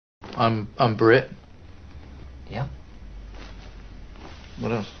I'm Bret. Yeah.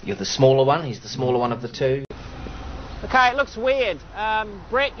 What else? You're the smaller one. He's the smaller one of the two. Okay, it looks weird.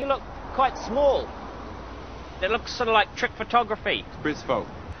 Bret, you look quite small. It looks sort of like trick photography. It's Bret's fault.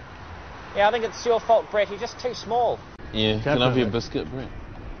 Yeah, I think it's your fault, Bret. You're just too small. Yeah, can I have your biscuit, Bret?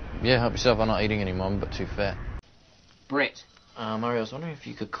 Yeah, help yourself. I'm not eating anymore. I'm a bit too fat. Bret. Murray, I was wondering if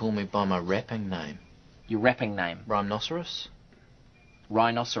you could call me by my rapping name. Your rapping name? Rhinoceros?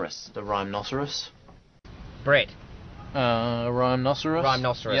 Rhinoceros. The Rhinoceros? Bret. Rhinoceros?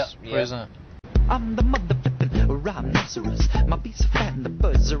 Rhinoceros. Yep, present. I'm the motherflippin' rhinoceros. My beats are fat and the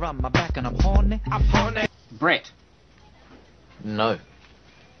birds are on my back and I'm horny. I'm horny. Bret. No. What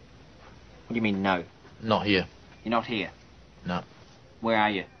do you mean, no? Not here. You're not here? No. Where are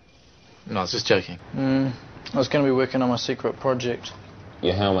you? No, I was just joking. I was going to be working on my secret project.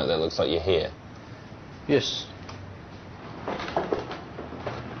 Your helmet that looks like your hair. Yes.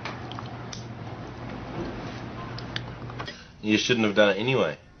 You shouldn't have done it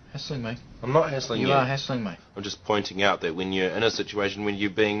anyway. Hassling me. I'm not hassling you. You are hassling me. I'm just pointing out that when you're in a situation when you're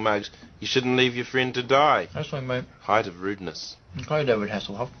being mugged, you shouldn't leave your friend to die. Hassling me. Height of rudeness. Okay, David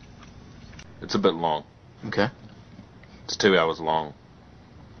Hasselhoff. It's a bit long. Okay. It's 2 hours long.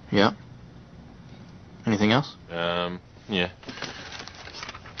 Yeah. Anything else? Yeah.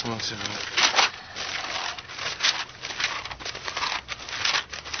 What's it?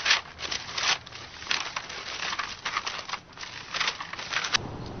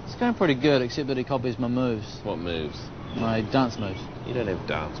 It's going pretty good, except that he copies my moves. What moves? My dance moves. You don't have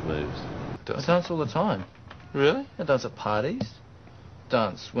dance moves. I dance all the time. Really? I dance at parties.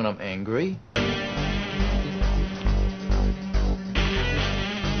 Dance when I'm angry.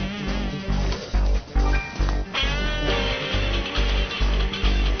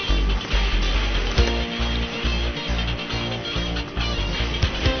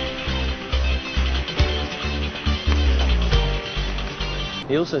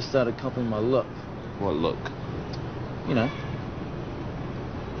 He also started copying my look. What look? You know.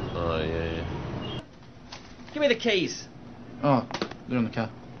 Oh, yeah. Give me the keys. Oh, they're in the car.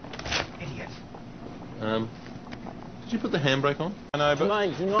 Idiot. Did you put the handbrake on? I know, but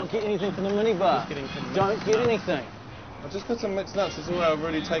Mate, do not get anything from the minibar. Don't get anything. I just got some mixed nuts as well. I've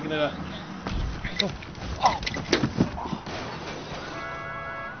already taken it out.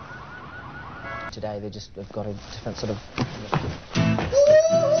 Today they've got a different sort of...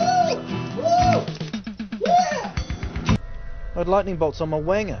 I had lightning bolts on my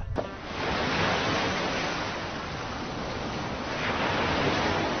wanger.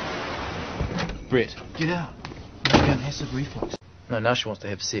 Bret, get out. You've got an acid reflux. No, now she wants to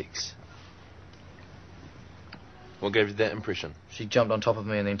have sex. What gave you that impression? She jumped on top of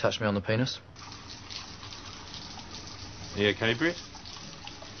me and then touched me on the penis. You okay, Bret?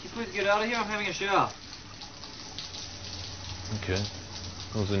 Can you please get out of here? I'm having a shower. Okay.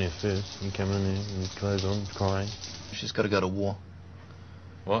 I was in here first. You come in there and clothes on, crying. She's got to go to war.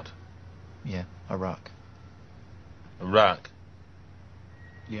 What? Yeah, Iraq. Iraq?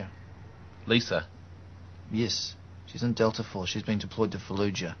 Yeah. Lisa? Yes. She's in Delta Force. She's been deployed to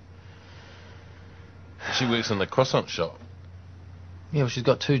Fallujah. She works in the croissant shop. Yeah, well, she's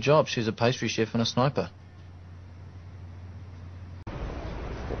got 2 jobs. She's a pastry chef and a sniper.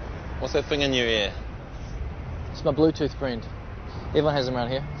 What's that thing in your ear? It's my Bluetooth friend. Everyone has them around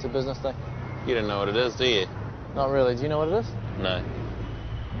here. It's a business thing. You don't know what it is, do you? Not really. Do you know what it is? No.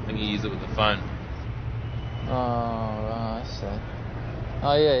 I think you use it with the phone. Oh, right, I see.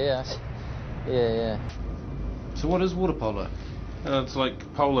 Oh, yeah. Yeah. So what is water polo? It's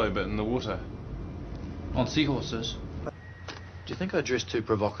like polo, but in the water. On seahorses. Do you think I dress too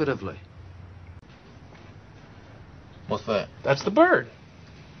provocatively? What's that? That's the bird.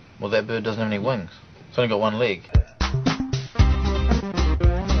 Well, that bird doesn't have any wings. It's only got 1 leg.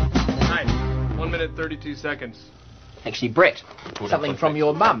 Hey, 1 minute 32 seconds. Actually, Bret, something from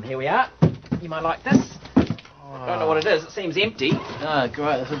your mum. Here we are. You might like this. Don't know what it is. It seems empty. Ah,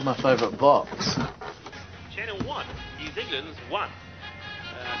 great. This is my favourite box. Channel 1, New Zealand's 1.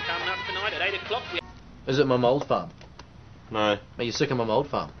 Coming up tonight at 8 o'clock. Is it my mould farm? No. Are you sick of my mould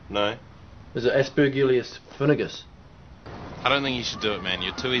farm? No. Is it Aspergillus fungus? I don't think you should do it, man.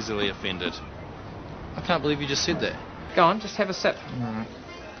 You're too easily offended. I can't believe you just said that. Go on, just have a sip.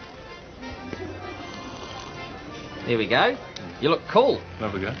 There we go. You look cool.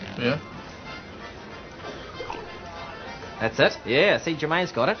 Have a go. Yeah? That's it. Yeah, see,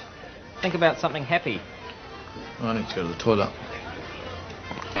 Jermaine's got it. Think about something happy. I need to go to the toilet.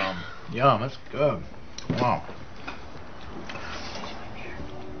 Yum, that's good. Wow.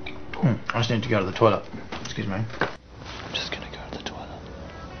 I just need to go to the toilet. Excuse me. I'm just gonna go to the toilet.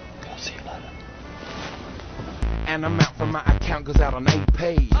 And amount from my account goes out on AP.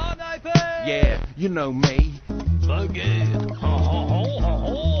 Yeah, you know me. Fuck it.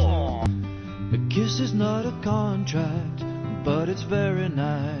 A kiss is not a contract, but it's very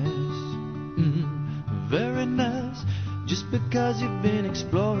nice. Very nice. Just because you've been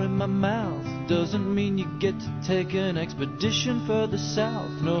exploring my mouth doesn't mean you get to take an expedition further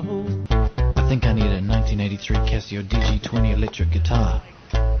south, no. I think I need a 1983 Casio DG20 electric guitar,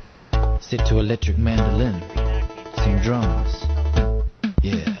 set to electric mandolin, sing drums.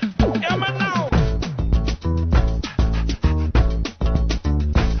 Yeah.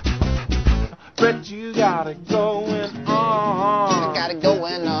 But you got it going on. Got it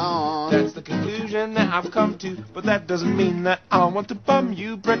going on. That's the conclusion that I've come to, but that doesn't mean that I want to bum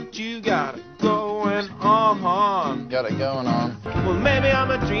you, Brett. You got it going on. Got it going on. Well, maybe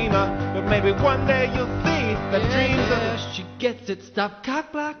I'm a dreamer, but maybe one day you'll see that dreams are. She gets it, stop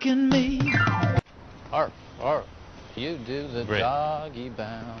cock blocking me. Arf, arf. You do the Brett. doggy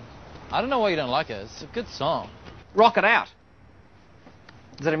bounce. I don't know why you don't like it. It's a good song. Rock it out.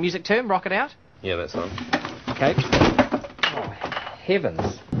 Is that a music term? Rock it out? Yeah, that's on. Okay. Oh,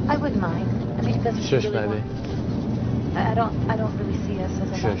 heavens. I wouldn't mind. I mean, it doesn't Shush, really baby. I don't really see us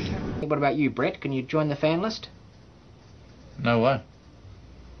as a Shush. long-term. What about you, Brett? Can you join the fan list? No way.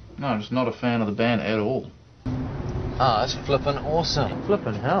 No, I'm just not a fan of the band at all. Ah, that's flippin' awesome.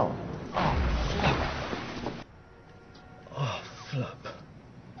 Flippin' hell. Oh, flip.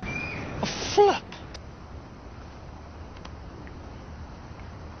 Flip.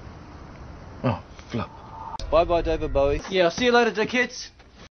 Oh, flip. Bye-bye, David Bowie. Yeah, I'll see you later, dickheads.